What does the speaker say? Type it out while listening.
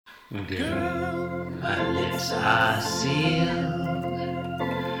Girl, my lips are sealed.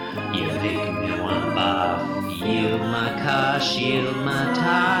 You make me want barf. Yield my car, shield my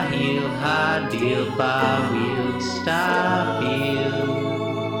tie, heel, high deal, bar wheel, stop you.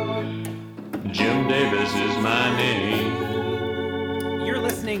 Jim Davis is my name. You're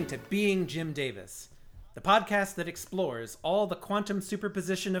listening to Being Jim Davis, the podcast that explores all the quantum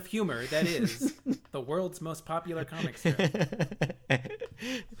superposition of humor that is the world's most popular comic strip.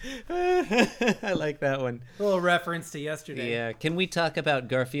 I like that one. A little reference to yesterday. Yeah. Can we talk about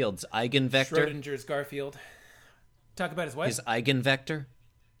Garfield's eigenvector? Schrodinger's Garfield. Talk about his what? His eigenvector?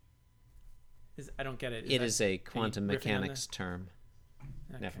 I don't get it. It is a quantum riffing on mechanics the- term.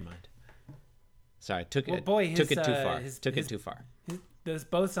 Okay. Never mind. Sorry, took Well, it boy, took his, it too far. his- Took his- it too far. Those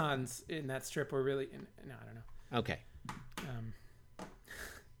bosons in that strip were really... No, I don't know. Okay.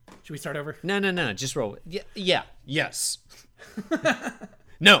 Should we start over? No. Just roll. Yeah. Yes.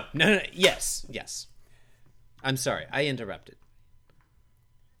 No. Yes. I'm sorry. I interrupted.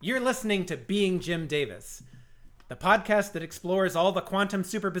 You're listening to Being Jim Davis, the podcast that explores all the quantum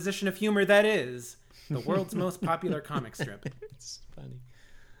superposition of humor that is the world's most popular comic strip. It's funny.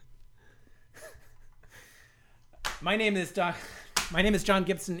 My name is John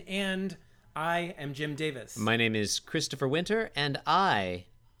Gibson, and I am Jim Davis. My name is Christopher Winter, and I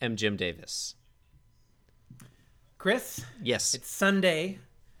am Jim Davis. Chris, Yes. it's Sunday.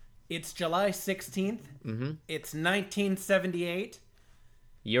 It's July 16th. Mm-hmm. It's 1978.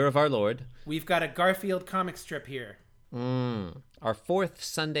 Year of our Lord. We've got a Garfield comic strip here. Our fourth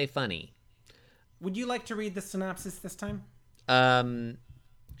Sunday funny. Would you like to read the synopsis this time?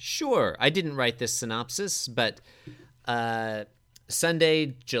 Sure. I didn't write this synopsis, but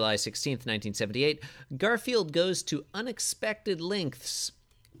Sunday, July 16th, 1978, Garfield goes to unexpected lengths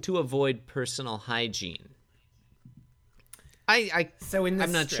to avoid personal hygiene. So in this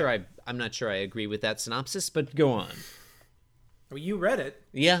I'm not strip- sure I'm not sure I agree with that synopsis, but go on. Well, you read it.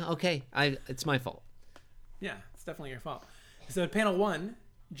 Yeah, okay. It's my fault. Yeah, it's definitely your fault. So at panel 1,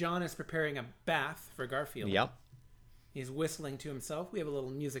 John is preparing a bath for Garfield. Yep. He's whistling to himself. We have a little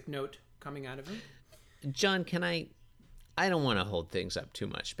music note coming out of him. John, I don't want to hold things up too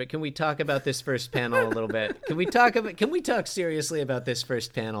much, but can we talk about this first panel a little bit? Can we talk seriously about this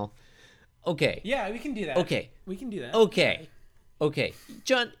first panel? Okay. Yeah, we can do that. Okay. We can do that. Okay.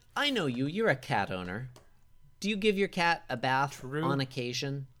 John, I know you. You're a cat owner. Do you give your cat a bath on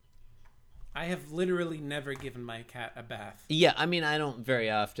occasion? I have literally never given my cat a bath. Yeah, I mean, I don't very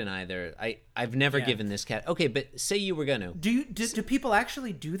often either. I've never given this cat. Okay, but say you were going to. Do people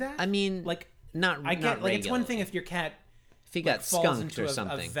actually do that? I mean, like not I get not like it's one regularly. thing if your cat If he got falls skunked into or a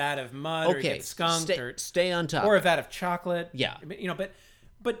something. vat of mud or Okay, gets skunked stay on top. or a vat of chocolate. Yeah.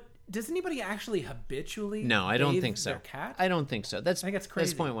 But does anybody actually habitually No, I don't bathe think so. their cat? I don't think so. I think it's crazy.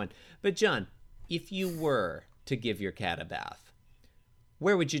 That's point one. But John, if you were to give your cat a bath,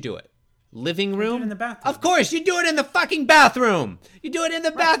 where would you do it? Living room? in the bathroom. Of course, you do it in the fucking bathroom. You do it in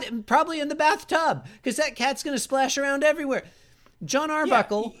the bath, probably in the bathtub, because that cat's gonna splash around everywhere. John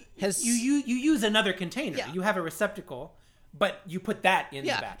Arbuckle has you use another container. Yeah. You have a receptacle, but you put that in the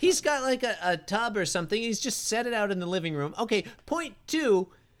bathroom. he's got like a tub or something. He's just set it out in the living room. Okay, point two,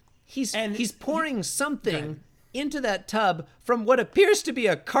 he's pouring something into that tub from what appears to be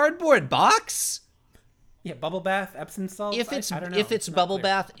a cardboard box. Yeah, bubble bath, Epsom salts. I don't know. If it's Not bubble clear.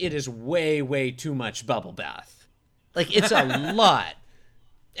 bath, it is way too much bubble bath. Like it's a lot.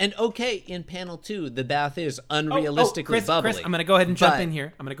 And okay, in panel 2, the bath is unrealistically Chris, bubbly. Chris, I'm gonna go ahead and jump But in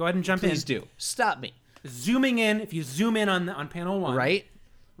here. Please do. Stop me. Zooming in, if you zoom in on panel 1, Right?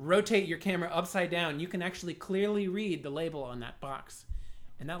 rotate your camera upside down, you can actually clearly read the label on that box.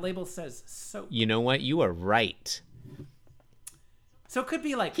 And that label says soap. You know what? You are right. So it could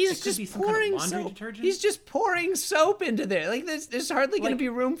be like He's it could just be some kind pouring of laundry soap. detergent. He's just pouring soap into there. Like there's hardly going to Like- be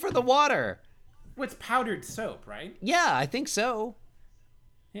room for the water. What's powdered soap, right? Yeah, I think so.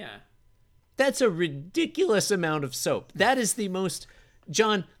 Yeah. That's a ridiculous amount of soap. That is the most,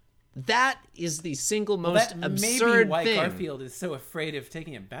 John. That is the single most That may be absurd why thing. Garfield is so afraid of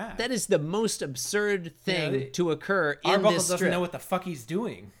taking a bath. That is the most absurd thing to occur in Arbuckle this doesn't strip. know what the fuck he's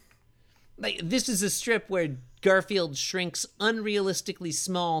doing. Like this is a strip where Garfield shrinks unrealistically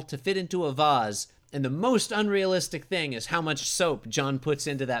small to fit into a vase, and the most unrealistic thing is how much soap John puts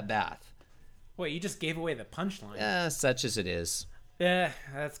into that bath. Wait, you just gave away the punchline. Such as it is. Yeah,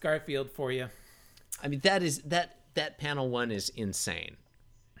 that's Garfield for you. I mean, that panel 1 is insane.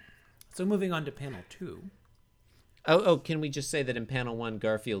 So moving on to panel 2. Oh, can we just say that in panel 1,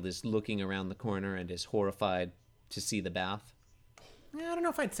 Garfield is looking around the corner and is horrified to see the bath? Yeah, I don't know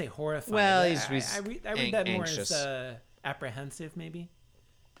if I'd say horrified. Well, I he's read that more anxious. as apprehensive, maybe.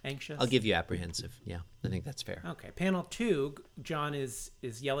 anxious? I'll give you apprehensive. Yeah, I think that's fair. Okay, panel 2, John is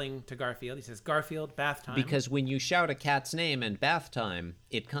yelling to Garfield. He says, Garfield, bath time. Because when you shout a cat's name and bath time,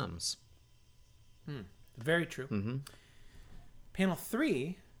 it comes. Very true. Mm-hmm. Panel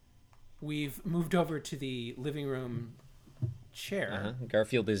 3, we've moved over to the living room chair.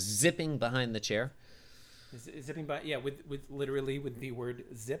 Garfield is zipping behind the chair. Is zipping by, yeah, with literally with the word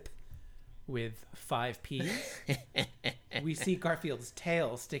zip, with 5 P's. We see Garfield's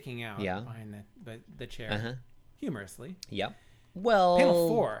tail sticking out behind the chair, humorously. Yep. Well, panel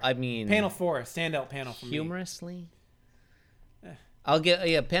 4. I mean, panel 4, standout panel for humorously.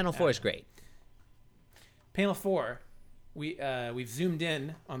 Panel 4 is great. Panel 4, we've zoomed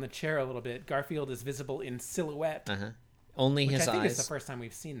in on the chair a little bit. Garfield is visible in silhouette. Only his eyes. I think it's the first time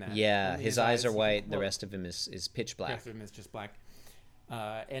we've seen that. Yeah, his eyes are white. The rest of him is pitch black. The rest of him is just black.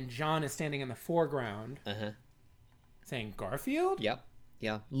 And John is standing in the foreground, saying Garfield. Yep.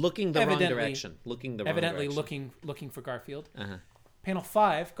 Yeah, looking the wrong direction. Evidently looking for Garfield. Panel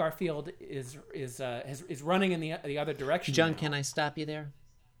 5, Garfield is running in the other direction. John, now. can I stop you there?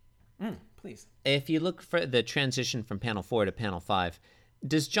 Please. If you look for the transition from panel 4 to panel 5,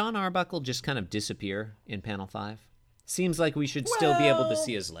 does John Arbuckle just kind of disappear in panel 5? Seems like we should still be able to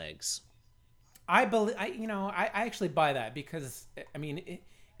see his legs. I actually buy that because I mean,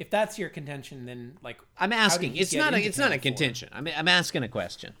 if that's your contention, then like I'm asking. It's not a contention. I'm asking a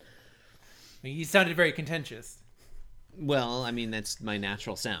question. You sounded very contentious. Well, I mean that's my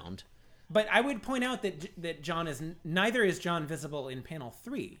natural sound. But I would point out that John is neither is John visible in panel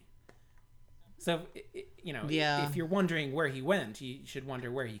 3. So, if you're wondering where he went, you should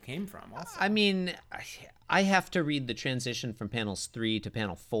wonder where he came from also. I mean, I have to read the transition from panels 3 to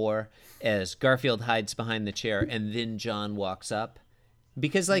panel 4 as Garfield hides behind the chair and then John walks up.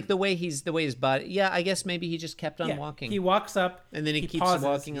 Because like the way his body, I guess maybe he just kept on walking. He walks up and then he keeps pauses,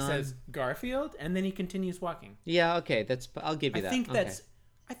 walking he on. says Garfield and then he continues walking. Yeah, okay, I'll give you that.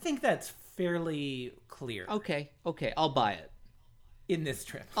 I think that's fairly clear. Okay, I'll buy it. In this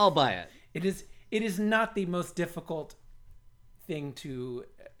trip. I'll buy it. It is not the most difficult thing to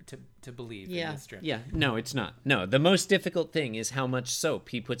believe in this strip. Yeah, no, it's not. No, the most difficult thing is how much soap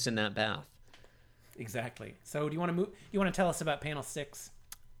he puts in that bath. Exactly. So do you want to move? You want to tell us about panel 6?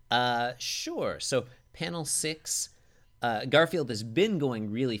 Sure. So panel 6, Garfield has been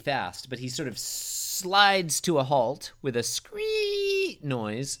going really fast, but he sort of slides to a halt with a scree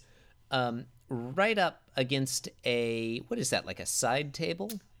noise, right up against what is that, like a side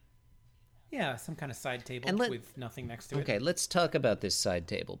table? Yeah, some kind of side table with nothing next to it. Okay, let's talk about this side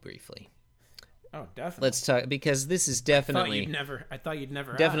table briefly. Oh, definitely. Let's talk, because this is definitely... I thought you'd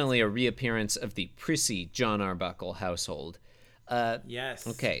never definitely a reappearance of the prissy John Arbuckle household. Yes.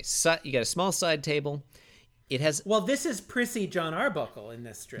 Okay, so you got a small side table. It has... Well, this is prissy John Arbuckle in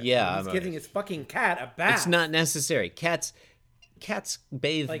this strip. Yeah. He's giving his fucking cat a bath. It's not necessary. Cats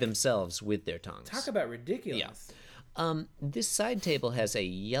bathe themselves with their tongues. Talk about ridiculous. Yeah. This side table has a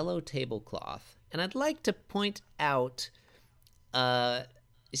yellow tablecloth, and I'd like to point out,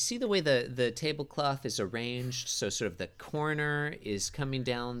 see the way the tablecloth is arranged, so sort of the corner is coming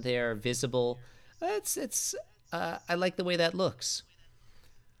down there, visible. I like the way that looks.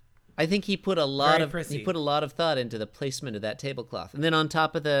 I think he put a lot of thought into the placement of that tablecloth. And then on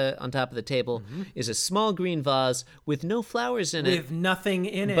top of the table is a small green vase with no flowers in it. With nothing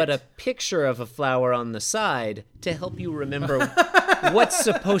in it. But a picture of a flower on the side to help you remember what's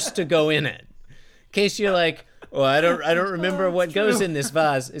supposed to go in it. In case you're like, "Oh, I don't remember what goes in this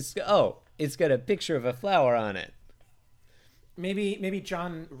vase." It's got a picture of a flower on it. Maybe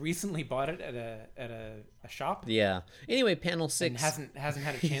John recently bought it at a shop. Yeah. Anyway, panel 6 and hasn't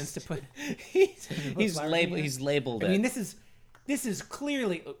had a chance to put. He's labeled it. I mean, this is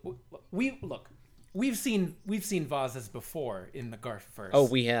clearly we've seen vases before in the Garfiverse. Oh,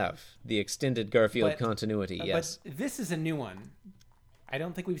 we have the extended Garfield continuity. Yes, but this is a new one. I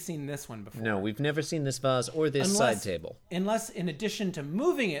don't think we've seen this one before. No, we've never seen this vase or this side table. Unless, in addition to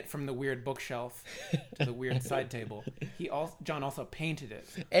moving it from the weird bookshelf to the weird side table, John also painted it.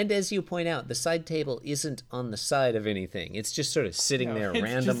 And as you point out, the side table isn't on the side of anything. It's just sort of sitting there,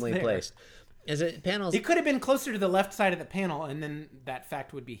 randomly placed. It could have been closer to the left side of the panel, and then that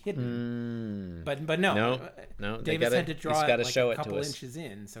fact would be hidden. But no. Davis had to draw it like a couple inches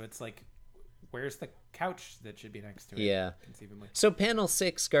in, so it's like, where's the couch that should be next to it? Yeah. Conceivably. So panel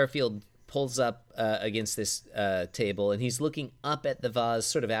 6, Garfield pulls up against this table, and he's looking up at the vase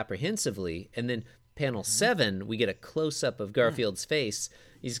sort of apprehensively. And then panel 7, we get a close-up of Garfield's face.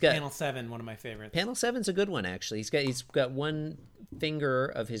 He's got panel 7, one of my favorites. Panel 7's a good one, actually. He's got one finger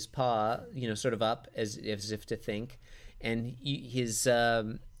of his paw, sort of up as if to think, and his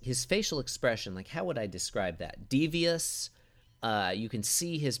his facial expression, like, how would I describe that? Devious. You can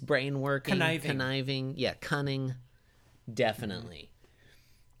see his brain working. Conniving. Yeah, cunning. Definitely.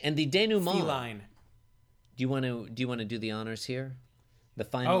 And the denouement. Feline. Do you want to do the honors here? The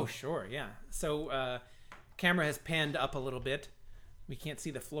final. Oh, sure, yeah. So, camera has panned up a little bit. We can't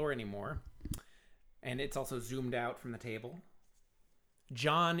see the floor anymore, and it's also zoomed out from the table.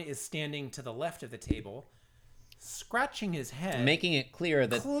 John is standing to the left of the table, scratching his head, making it clear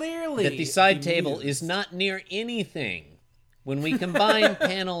that clearly that the side table is not near anything. When we combine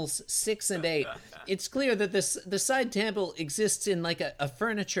panels 6 and 8, it's clear that the side table exists in like a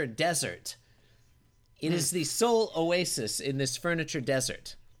furniture desert. It is the sole oasis in this furniture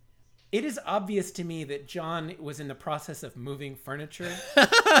desert. It is obvious to me that John was in the process of moving furniture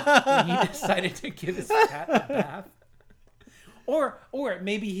when he decided to give his cat a bath. Or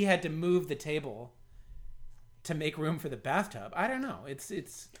maybe he had to move the table to make room for the bathtub. I don't know.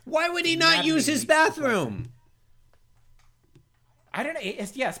 It's Why would he not use his bathroom? I don't know.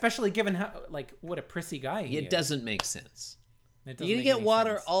 Yeah, especially given how what a prissy guy he is. It doesn't make sense. It doesn't You make get any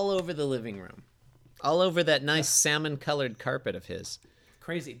water sense. all over the living room. All over that nice salmon-colored carpet of his.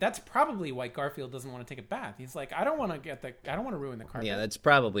 Crazy. That's probably why Garfield doesn't want to take a bath. He's like, I don't want to ruin the carpet. Yeah, that's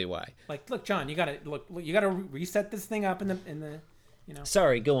probably why. Like, look, John, you gotta reset this thing up in the.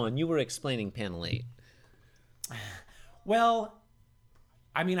 Sorry, go on. You were explaining panel 8. Well,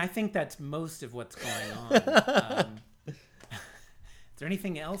 I mean, I think that's most of what's going on. Is there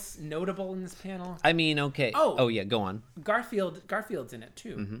anything else notable in this panel? I mean, okay. Oh yeah, go on. Garfield's in it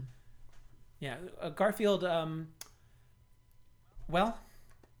too. Mm-hmm. Yeah, Garfield. Well,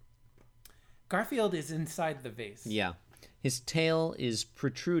 Garfield is inside the vase. Yeah, his tail is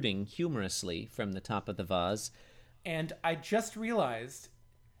protruding humorously from the top of the vase. And I just realized,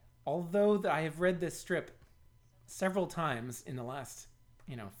 although I have read this strip several times in the last,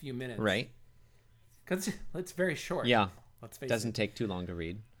 few minutes. Right. Because it's very short. Yeah. Let's face Doesn't take too long to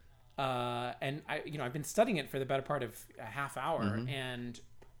read. And I've been studying it for the better part of a half hour, and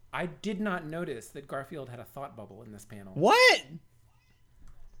I did not notice that Garfield had a thought bubble in this panel. What?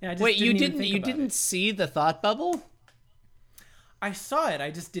 Yeah, Wait, you didn't see the thought bubble? I saw it.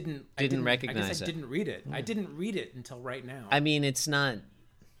 I just didn't recognize I guess I didn't read it. I didn't read it until right now. I mean, it's not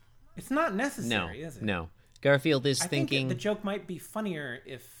necessary, is it? No. Garfield is I thinking think the joke might be funnier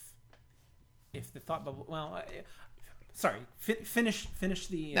if the thought bubble. Well, sorry. Finish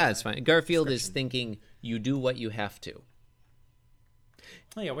the. That's fine. Garfield is thinking, "You do what you have to."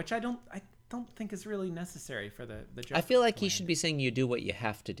 Oh, yeah, which I don't think is really necessary for the joke. I feel like he should be saying, "You do what you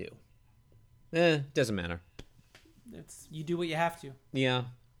have to do." Doesn't matter. It's you do what you have to. Yeah.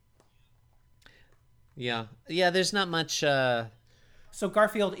 There's not much. So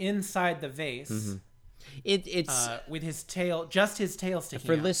Garfield inside the vase. Mm-hmm. It's with his tail sticking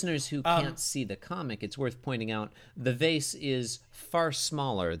for out. listeners who can't see the comic. It's worth pointing out the vase is far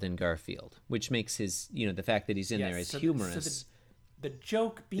smaller than Garfield, which makes his the fact that he's in there is humorous. So the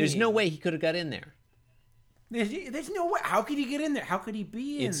joke being there's no way he could have got in there. There's no way. How could he get in there? How could he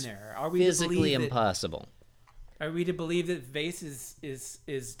be in there? Are we physically impossible? Are we to believe that vase is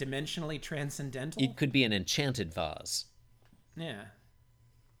dimensionally transcendental? It could be an enchanted vase. Yeah.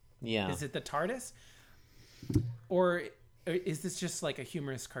 Yeah. Is it the TARDIS? Or is this just like a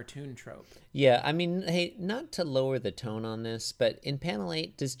humorous cartoon trope? Yeah, I mean, hey, not to lower the tone on this, but in panel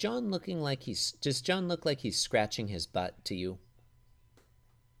 8, does John look like he's scratching his butt to you?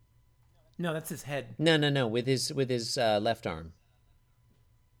 No, that's his head. No, with his left arm.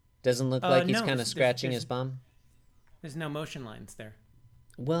 Doesn't look like he's kind of scratching his bum? There's no motion lines there.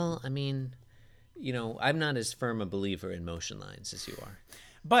 Well, I mean, I'm not as firm a believer in motion lines as you are.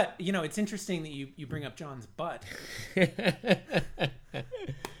 But, it's interesting that you bring up John's butt.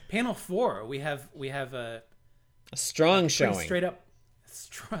 Panel 4, we have a strong showing. Straight up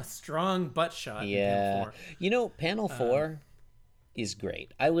strong butt shot. Yeah. In panel 4. Panel 4 is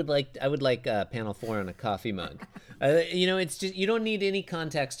great. I would like panel 4 on a coffee mug. It's just you don't need any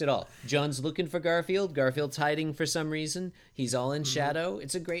context at all. John's looking for Garfield. Garfield's hiding for some reason. He's all in shadow.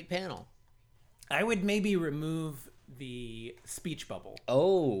 It's a great panel. I would maybe remove the speech bubble.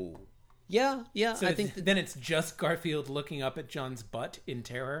 Oh. Yeah, so I think then it's just Garfield looking up at John's butt in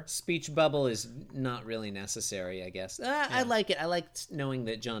terror. Speech bubble is not really necessary, I guess. Yeah. I like it. I like knowing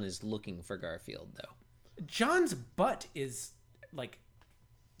that John is looking for Garfield, though. John's butt is like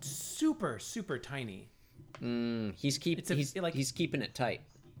super, super tiny. He's keeping it tight.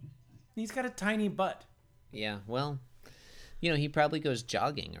 He's got a tiny butt. Yeah, well, he probably goes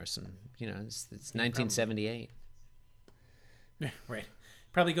jogging or some. It's 1978. Right.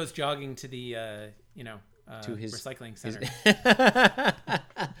 Probably goes jogging to the recycling center.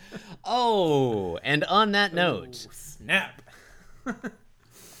 Oh, and on that note, snap.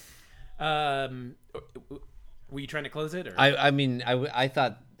 Were you trying to close it? Or? I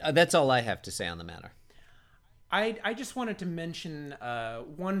thought that's all I have to say on the matter. I just wanted to mention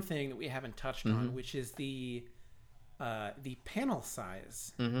one thing that we haven't touched on, which is the panel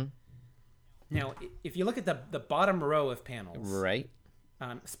size. Mm-hmm. Now, if you look at the bottom row of panels, right,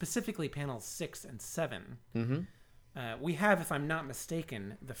 specifically panels 6 and 7, mm-hmm. We have, if I'm not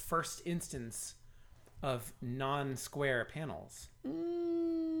mistaken, the first instance of non-square panels.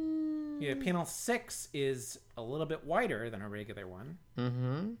 Yeah, panel 6 is a little bit wider than a regular one.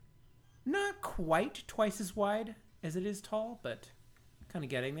 Mm-hmm. Not quite twice as wide as it is tall, but kind of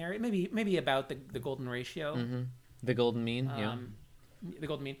getting there. Maybe about the golden ratio. Mm-hmm. The golden mean, yeah. The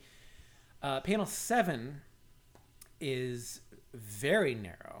golden mean. Panel 7 is very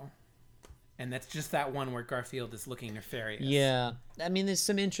narrow, and that's just that one where Garfield is looking nefarious. Yeah, I mean, there's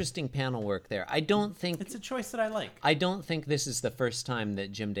some interesting panel work there. I don't think... It's a choice that I like. I don't think this is the first time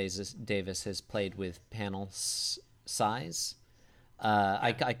that Jim Davis has played with panel size.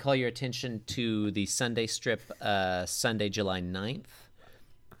 I call your attention to the Sunday strip, Sunday, July 9th,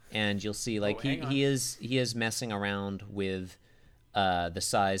 and you'll see he is messing around with the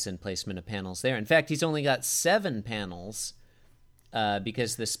size and placement of panels there. In fact, he's only got 7 panels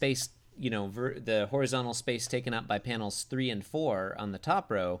because the space, the horizontal space taken up by panels 3 and 4 on the top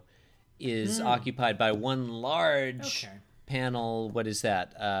row is occupied by one large panel. What is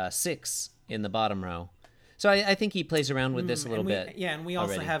that? 6 in the bottom row. So I think he plays around with this a little bit. Yeah, and we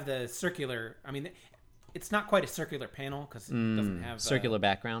also have the circular. I mean, it's not quite a circular panel because it doesn't have circular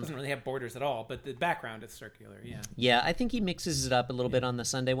background. Doesn't really have borders at all, but the background is circular. Yeah. Yeah, I think he mixes it up a little bit on the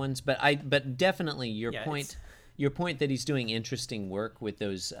Sunday ones, but definitely your point that he's doing interesting work with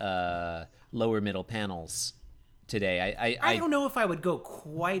those lower middle panels today. I don't know if I would go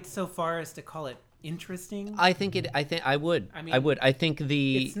quite so far as to call it interesting. I think I would. I think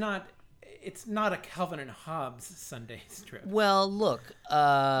it's not a Calvin and Hobbes Sunday strip. Well, look,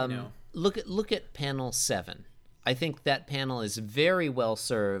 look at panel 7. I think that panel is very well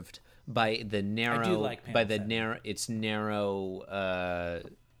served by the narrow, I do like panel 7. Its narrow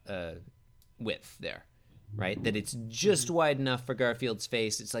width there, right? That it's just wide enough for Garfield's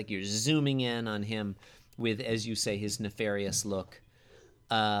face. It's like you're zooming in on him with, as you say, his nefarious look.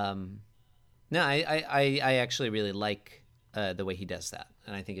 No, I actually really like the way he does that,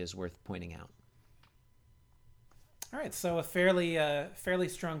 and I think it is worth pointing out. All right, so a fairly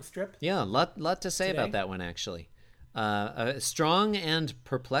strong strip. Yeah, lot to say today about that one, actually. Strong and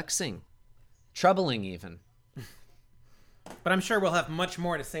perplexing, troubling even. But I'm sure we'll have much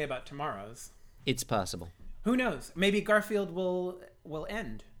more to say about tomorrow's. It's possible. Who knows? Maybe Garfield will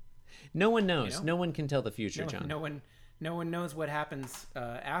end. No one knows. No one can tell the future, John. No one knows what happens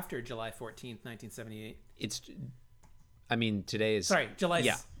after July 14th, 1978. Today is... Sorry, July...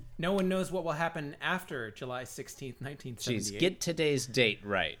 Yeah. No one knows what will happen after July 16th, 1978. Jeez, get today's date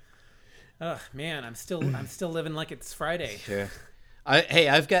right. Ugh, man, I'm still living like it's Friday. Yeah.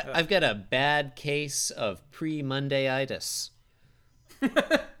 I've got a bad case of pre-Monday-itis.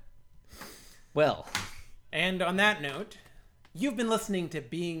 Well. And on that note, you've been listening to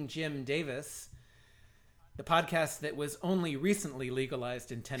Being Jim Davis, the podcast that was only recently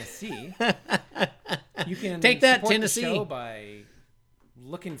legalized in Tennessee. You can take that, support Tennessee, the show by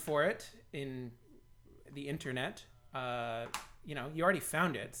looking for it in the internet. You already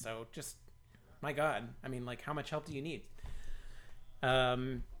found it, so just, my God, I mean, like, how much help do you need?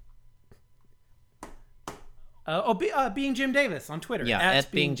 Being Jim Davis on Twitter. Yeah,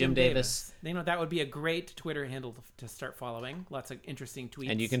 at Being Jim Davis. That would be a great Twitter handle to start following. Lots of interesting tweets.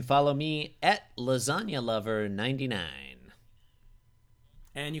 And you can follow me at LasagnaLover99.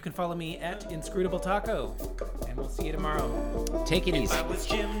 And you can follow me at Inscrutable Taco. And we'll see you tomorrow. Take it easy. I was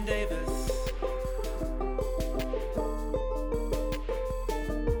Jim Davis.